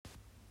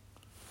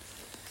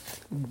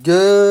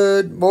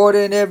Good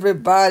morning,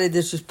 everybody.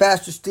 This is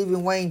Pastor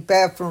Stephen Wayne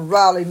back from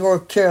Raleigh,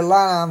 North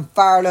Carolina. I'm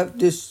fired up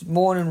this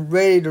morning,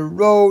 ready to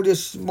roll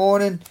this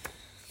morning.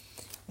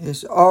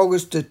 It's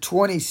August the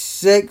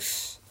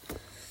 26th.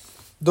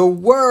 The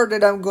word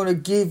that I'm going to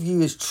give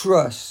you is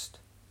trust.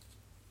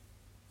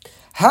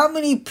 How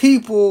many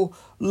people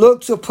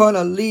looks upon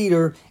a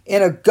leader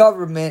in a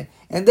government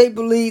and they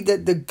believe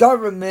that the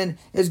government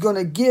is going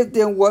to give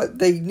them what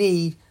they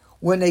need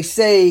when they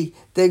say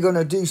they're going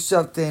to do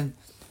something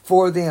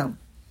for them?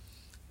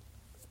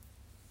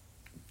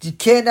 You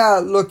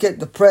cannot look at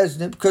the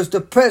president because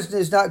the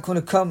president is not going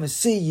to come and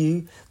see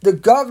you. The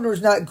governor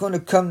is not going to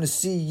come to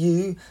see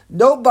you.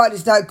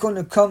 Nobody's not going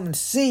to come and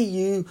see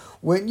you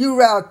when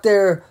you're out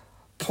there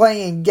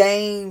playing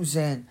games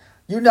and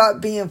you're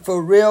not being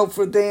for real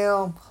for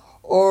them.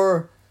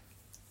 Or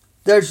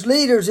there's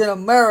leaders in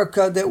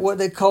America that what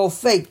they call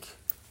fake.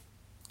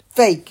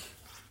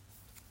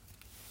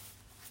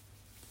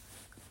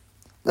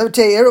 Let me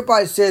tell you,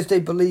 everybody says they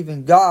believe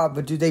in God,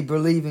 but do they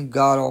believe in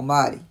God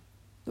Almighty?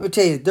 Let me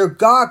tell you, their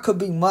God could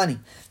be money.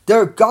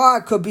 Their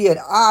God could be an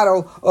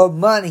idol of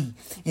money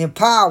and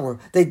power.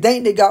 They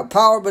think they got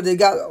power, but they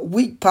got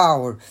weak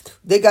power.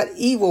 They got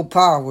evil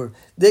power.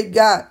 They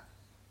got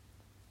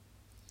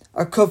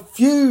a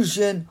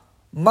confusion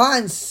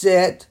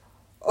mindset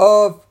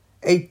of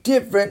a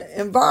different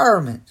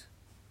environment.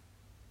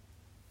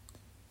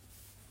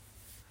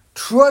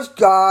 Trust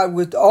God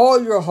with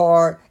all your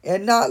heart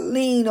and not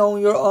lean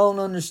on your own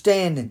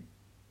understanding.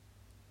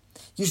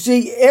 You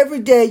see,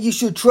 every day you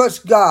should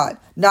trust God,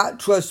 not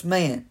trust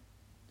man.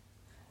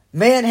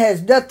 Man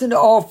has nothing to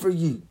offer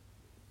you.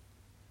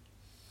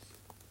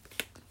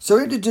 So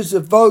into this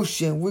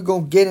devotion, we're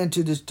going to get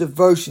into this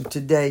devotion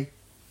today.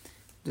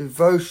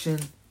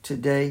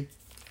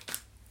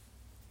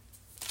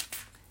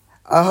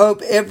 I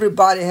hope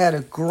everybody had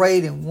a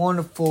great and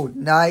wonderful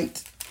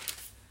night.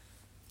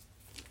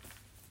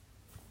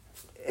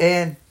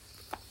 And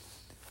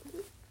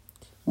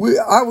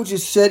I was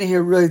just sitting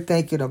here really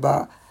thinking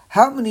about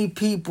how many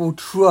people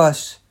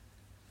trust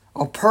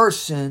a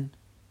person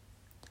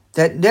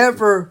that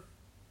never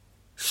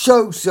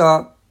shows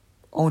up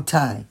on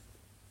time.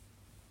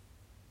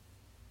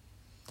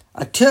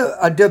 A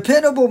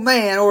dependable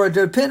man or a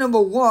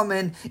dependable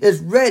woman is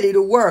ready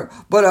to work,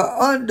 but an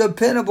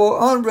undependable,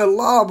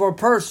 unreliable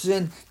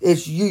person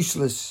is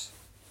useless.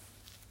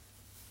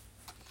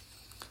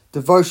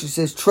 Devotion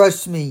says,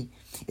 trust me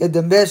in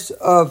the midst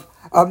of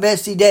a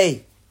messy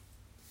day.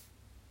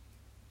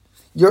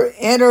 Your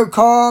inner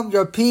calm,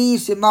 your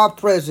peace in my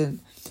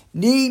presence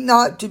need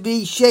not to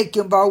be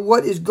shaken by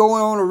what is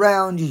going on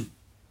around you.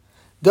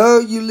 Though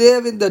you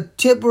live in the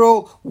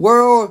temporal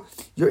world,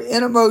 your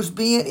innermost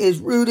being is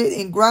rooted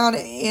and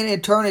grounded in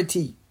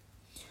eternity.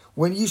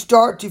 When you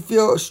start to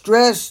feel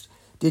stressed,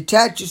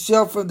 detach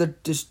yourself from the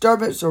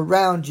disturbance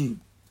around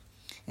you.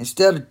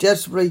 Instead of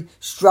desperately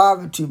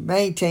striving to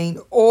maintain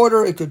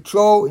order and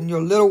control in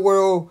your little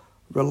world,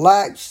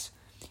 relax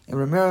and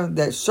remember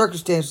that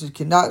circumstances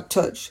cannot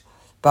touch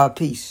by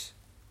peace.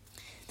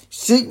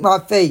 Seek my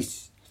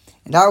face,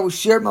 and I will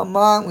share my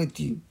mind with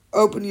you.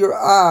 Open your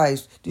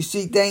eyes to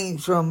see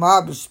things from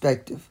my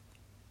perspective.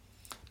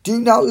 Do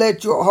not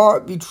let your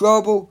heart be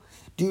troubled.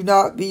 Do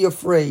not be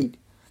afraid.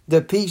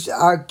 The peace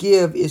I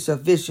give is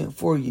sufficient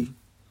for you.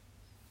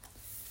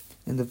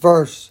 In the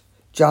verse,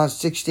 John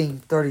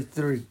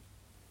 16:33.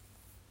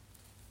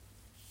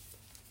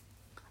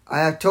 I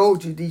have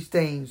told you these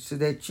things so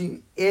that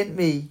you in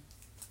me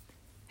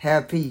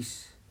have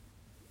peace.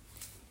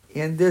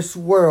 In this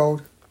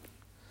world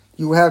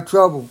you have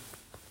trouble,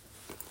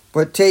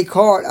 but take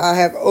heart, I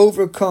have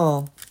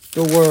overcome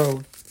the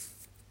world.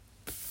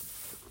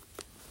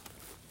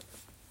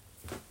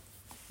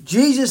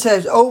 Jesus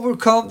has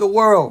overcome the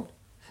world.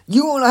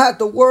 You won't have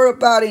to worry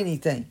about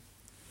anything,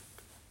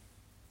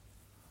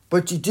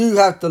 but you do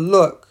have to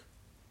look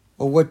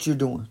at what you're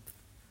doing.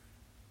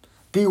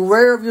 Be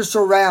aware of your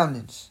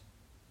surroundings.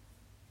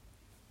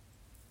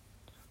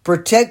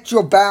 Protect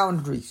your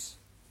boundaries.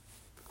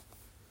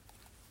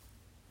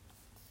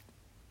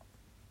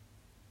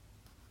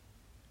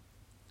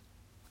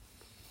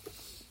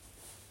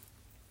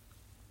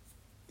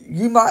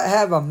 You might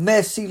have a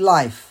messy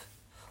life,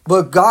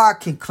 but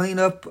God can clean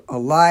up a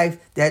life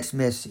that's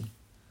messy.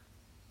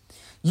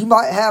 You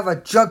might have a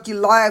junky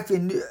life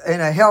and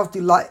a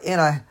healthy life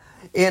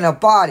in a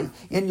body,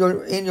 in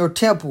your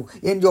temple,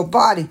 in your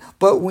body.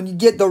 But when you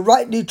get the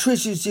right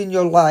nutrition in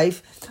your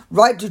life,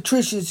 right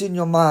nutrition in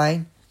your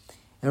mind,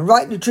 and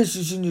right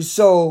nutrition in your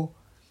soul,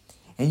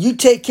 and you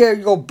take care of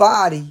your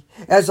body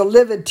as a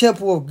living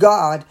temple of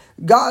God,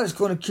 God is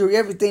going to cure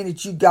everything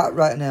that you got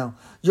right now.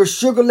 Your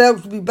sugar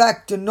levels will be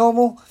back to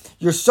normal.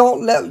 Your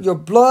salt level, your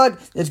blood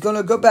is going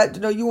to go back to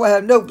normal. You won't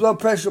have no blood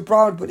pressure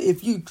problems. But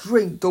if you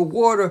drink the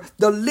water,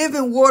 the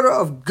living water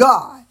of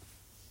God,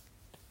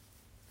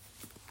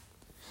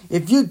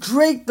 if you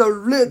drink the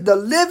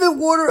living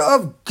water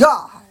of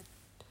God,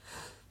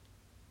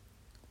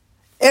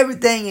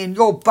 Everything in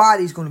your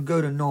body is going to go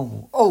to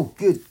normal. Oh,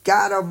 good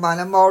God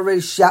Almighty. I'm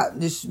already shouting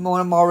this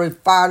morning. I'm already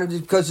fired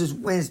up because it's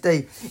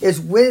Wednesday. It's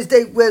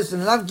Wednesday wisdom.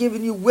 And I'm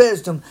giving you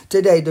wisdom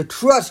today to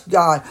trust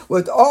God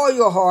with all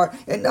your heart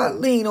and not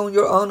lean on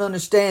your own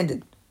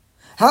understanding.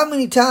 How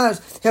many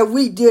times have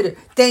we did it,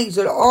 things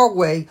that are our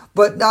way,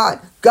 but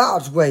not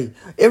God's way?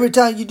 Every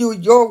time you do it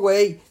your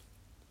way,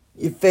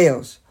 it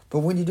fails.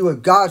 But when you do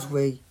it God's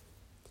way,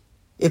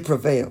 it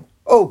prevails.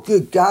 Oh,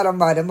 good God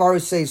Almighty. I'm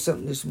already saying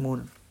something this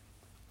morning.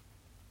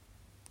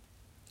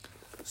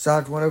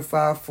 Psalms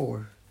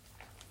 105:4.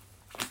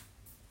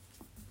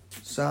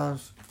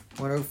 Psalms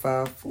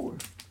 105:4.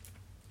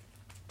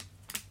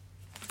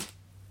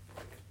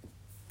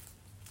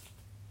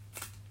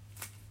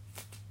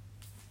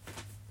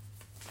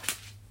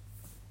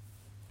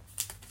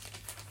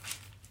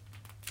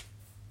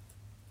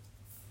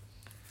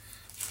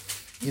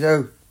 You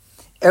know,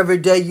 every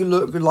day you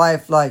look at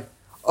life like,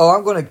 oh,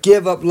 I'm going to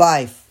give up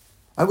life.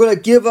 I'm going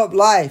to give up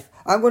life.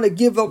 I'm going to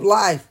give up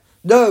life.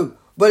 No.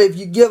 But if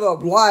you give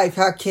up life,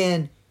 how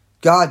can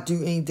God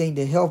do anything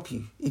to help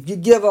you? If you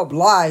give up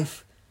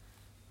life,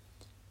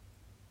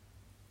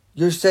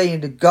 you're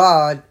saying to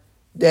God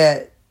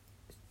that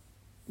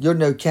you're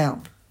no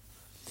count.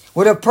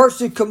 When a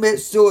person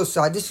commits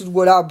suicide, this is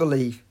what I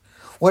believe.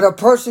 When a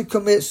person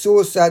commits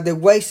suicide, they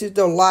wasted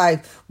their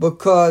life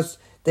because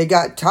they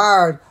got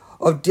tired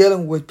of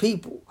dealing with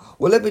people.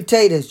 Well, let me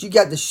tell you this. You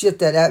got to shift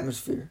that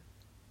atmosphere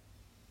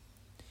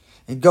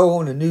and go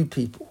on to new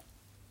people.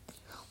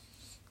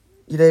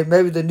 You know,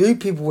 maybe the new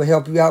people will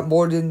help you out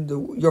more than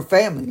your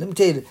family. Let me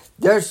tell you,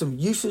 there's some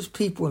useless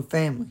people in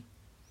family.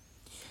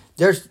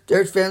 There's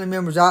family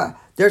members out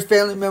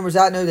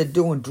know that are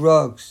doing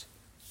drugs.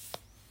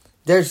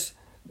 There's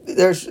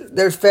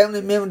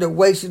family members that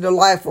wasted their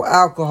life for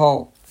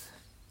alcohol.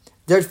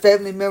 There's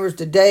family members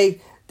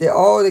today that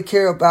all they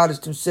care about is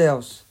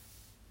themselves.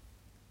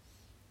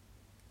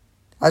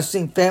 I've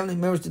seen family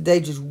members today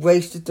just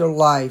wasted their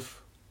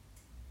life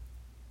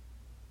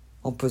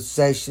on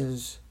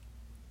possessions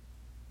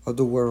of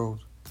the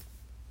world,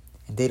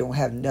 and they don't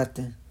have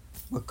nothing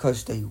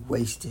because they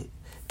wasted.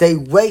 They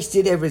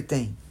wasted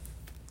everything,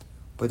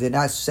 but they're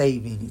not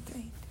saving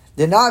anything.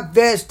 They're not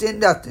investing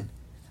nothing,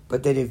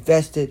 but they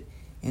invested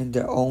in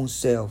their own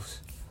selves.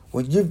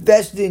 When you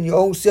invested in your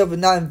own self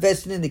and not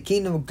investing in the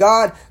kingdom of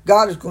God,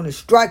 God is going to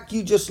strike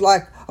you just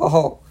like a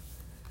hawk.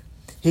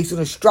 He's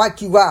going to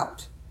strike you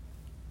out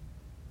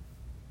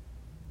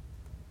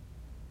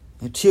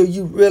until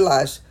you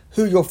realize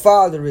who your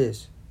Father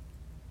is.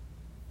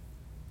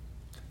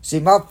 See,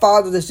 my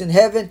Father that's in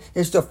heaven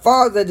is the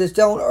Father that's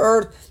on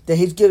earth, that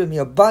He's given me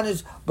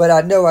abundance, but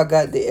I know I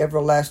got the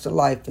everlasting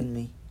life in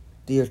me,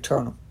 the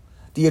eternal.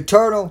 The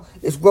eternal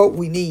is what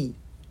we need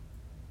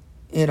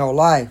in our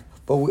life,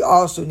 but we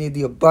also need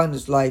the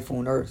abundance life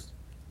on earth.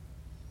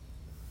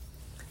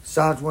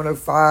 Psalms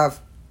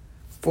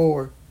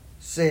 105:4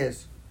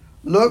 says,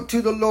 look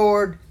to the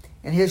Lord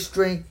and His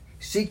strength,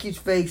 seek His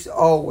face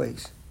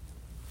always.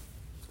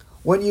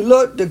 When you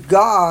look to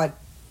God,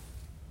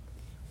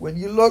 when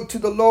you look to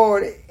the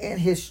Lord and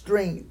His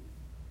strength,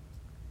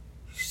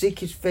 seek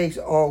His face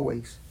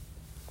always.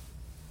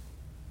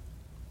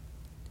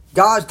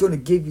 God's going to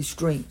give you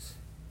strength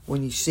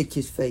when you seek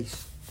His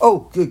face.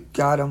 Oh, good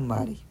God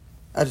Almighty.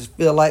 I just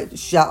feel like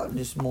shouting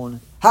this morning.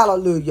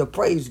 Hallelujah.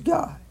 Praise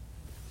God.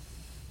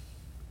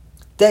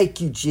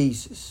 Thank you,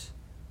 Jesus.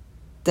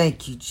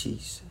 Thank you,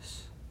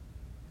 Jesus.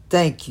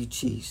 Thank you,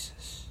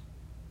 Jesus.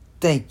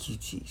 Thank you,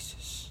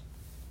 Jesus.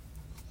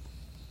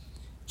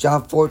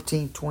 John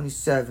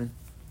 14:27.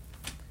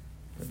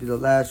 That'll be the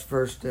last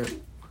verse that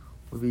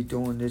we'll be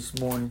doing this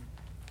morning.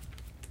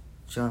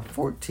 John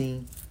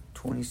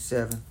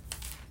 14:27.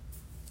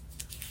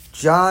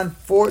 John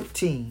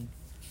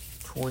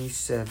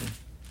 14:27.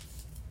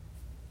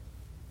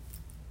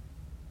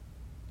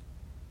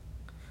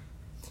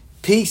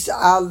 Peace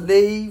I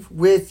leave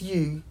with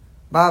you,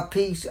 my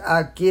peace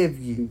I give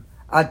you.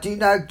 I do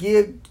not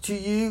give to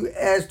you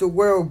as the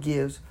world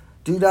gives.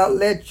 Do not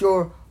let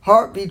your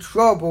heart be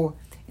troubled,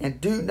 and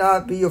do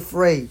not be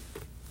afraid.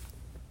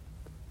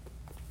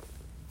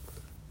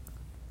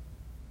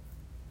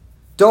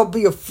 Don't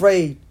be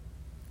afraid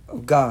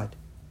of God.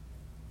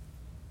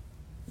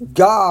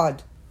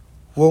 God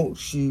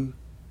wants you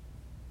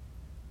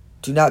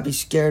to not be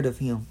scared of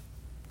Him.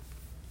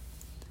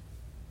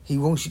 He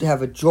wants you to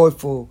have a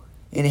joyful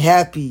and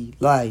happy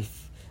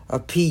life, a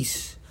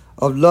peace,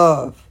 of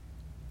love,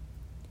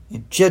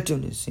 and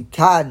gentleness, and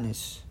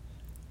kindness,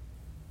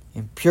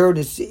 and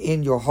pureness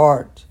in your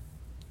heart,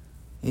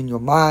 in your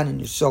mind, and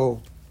your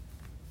soul.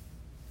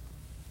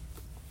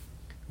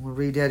 We'll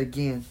read that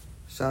again.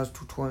 Psalms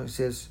 2:20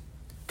 says,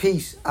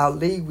 peace I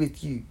leave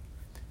with you.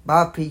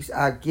 My peace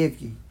I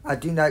give you. I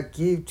do not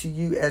give to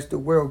you as the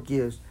world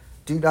gives.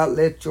 Do not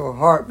let your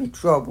heart be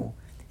troubled,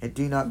 and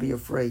do not be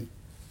afraid.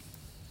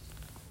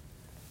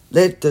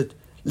 Let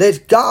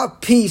God's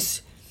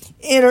peace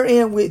enter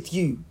in with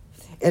you,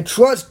 and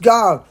trust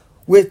God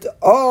with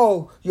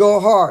all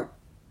your heart,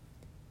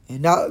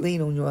 and not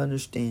lean on your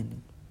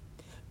understanding.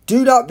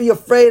 Do not be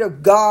afraid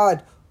of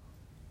God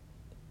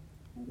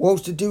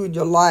wants to do in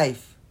your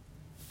life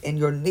and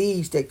your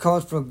needs that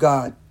comes from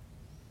God.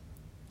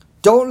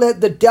 Don't let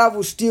the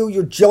devil steal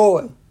your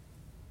joy.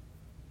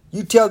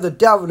 You tell the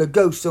devil to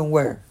go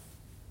somewhere.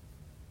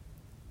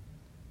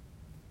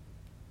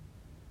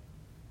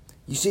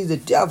 You see, the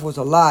devil is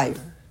a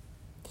liar.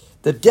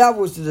 The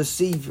devil is a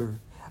deceiver.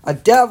 A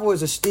devil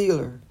is a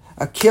stealer,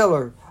 a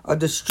killer, a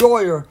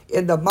destroyer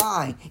in the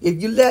mind.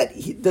 If you let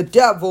the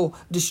devil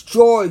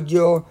destroy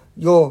your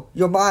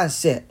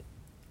mindset,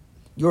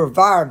 your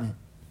environment,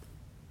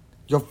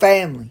 your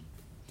family,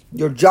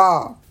 your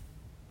job,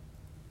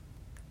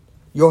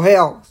 your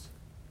health,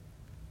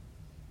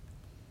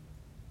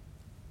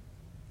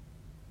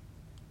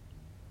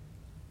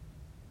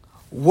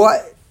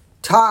 what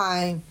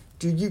time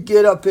do you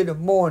get up in the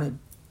morning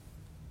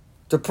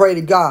to pray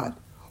to God?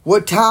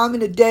 What time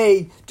in the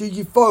day do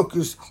you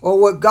focus on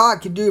what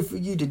God can do for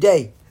you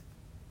today?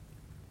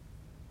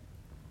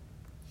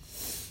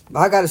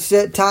 I got a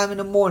set time in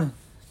the morning.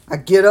 I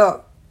get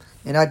up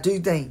and I do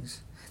things.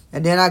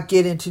 And then I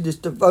get into this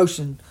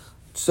devotion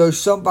so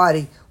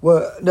somebody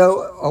will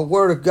know a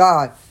word of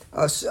God,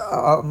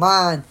 a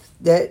mind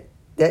that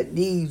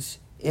needs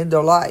in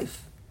their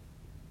life.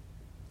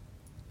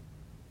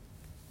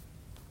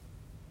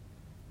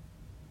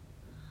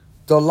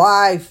 The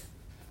life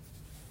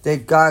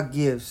that God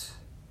gives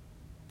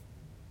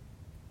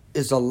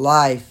is a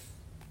life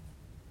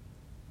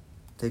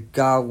that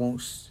God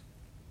wants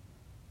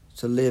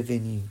to live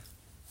in you.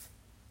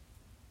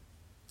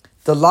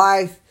 The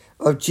life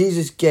of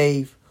Jesus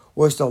gave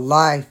was the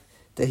life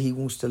that he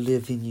wants to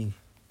live in you.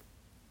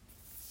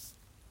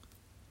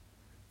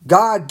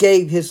 God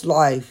gave his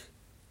life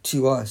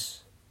to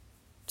us,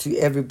 to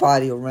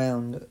everybody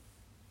around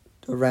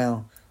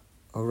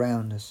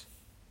us.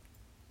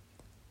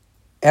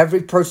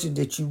 Every person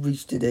that you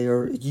reach today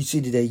or you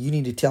see today, you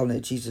need to tell them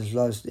that Jesus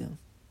loves them.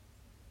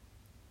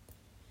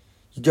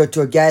 You go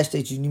to a gas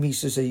station, you meet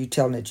someone, you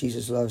tell them that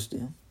Jesus loves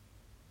them.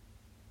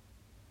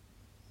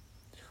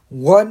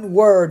 One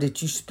word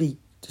that you speak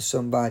to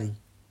somebody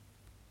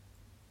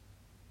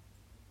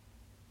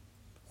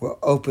will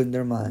open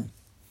their mind.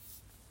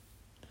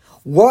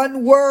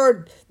 One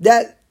word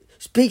that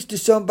speaks to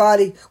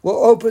somebody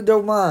will open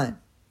their mind,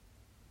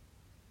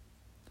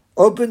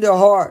 open their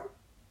heart,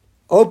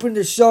 open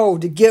their soul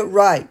to get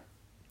right.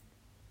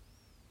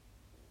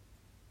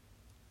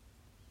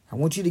 I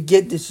want you to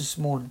get this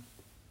morning.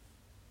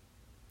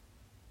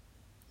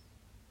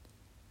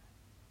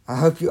 I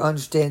hope you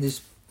understand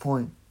this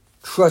point.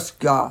 Trust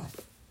God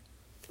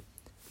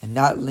and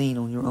not lean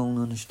on your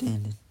own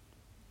understanding.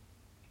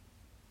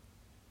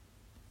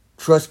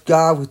 Trust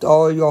God with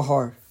all your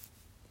heart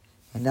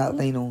and not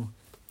lean on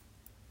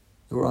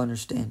your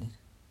understanding.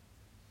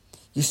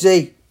 You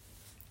see,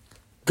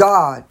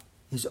 God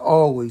is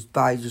always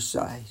by your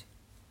side.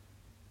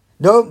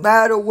 No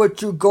matter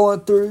what you're going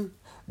through,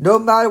 no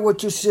matter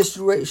what your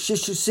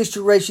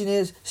situation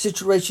is,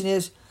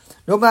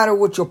 no matter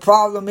what your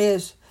problem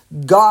is,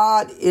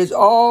 God is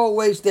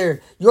always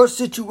there. Your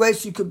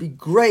situation could be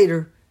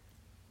greater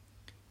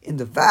in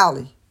the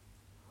valley,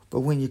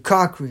 but when you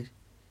conquer it,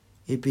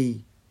 it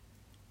be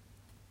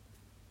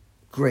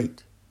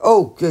great.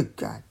 Oh, good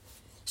God.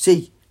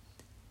 See,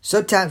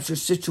 sometimes your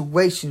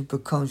situation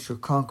becomes your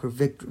conquered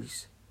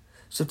victories.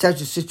 Sometimes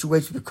your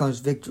situation becomes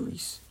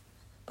victories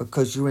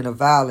because you're in a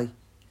valley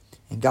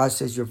and God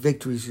says your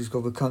victories is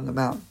going to become the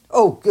mountain.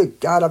 Oh, good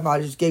God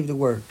Almighty, I just gave you the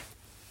word.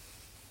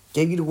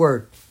 Gave you the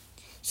word.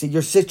 See,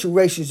 your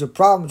situations or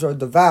problems are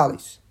the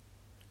valleys,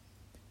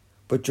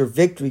 but your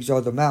victories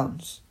are the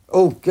mountains.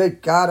 Oh,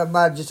 good God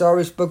Almighty, I just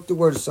already spoke the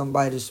word to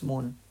somebody this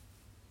morning.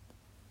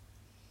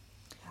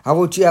 I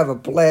want you to have a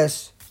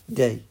blessed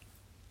day.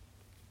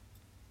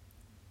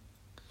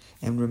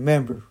 And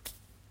remember,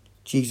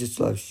 Jesus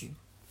loves you.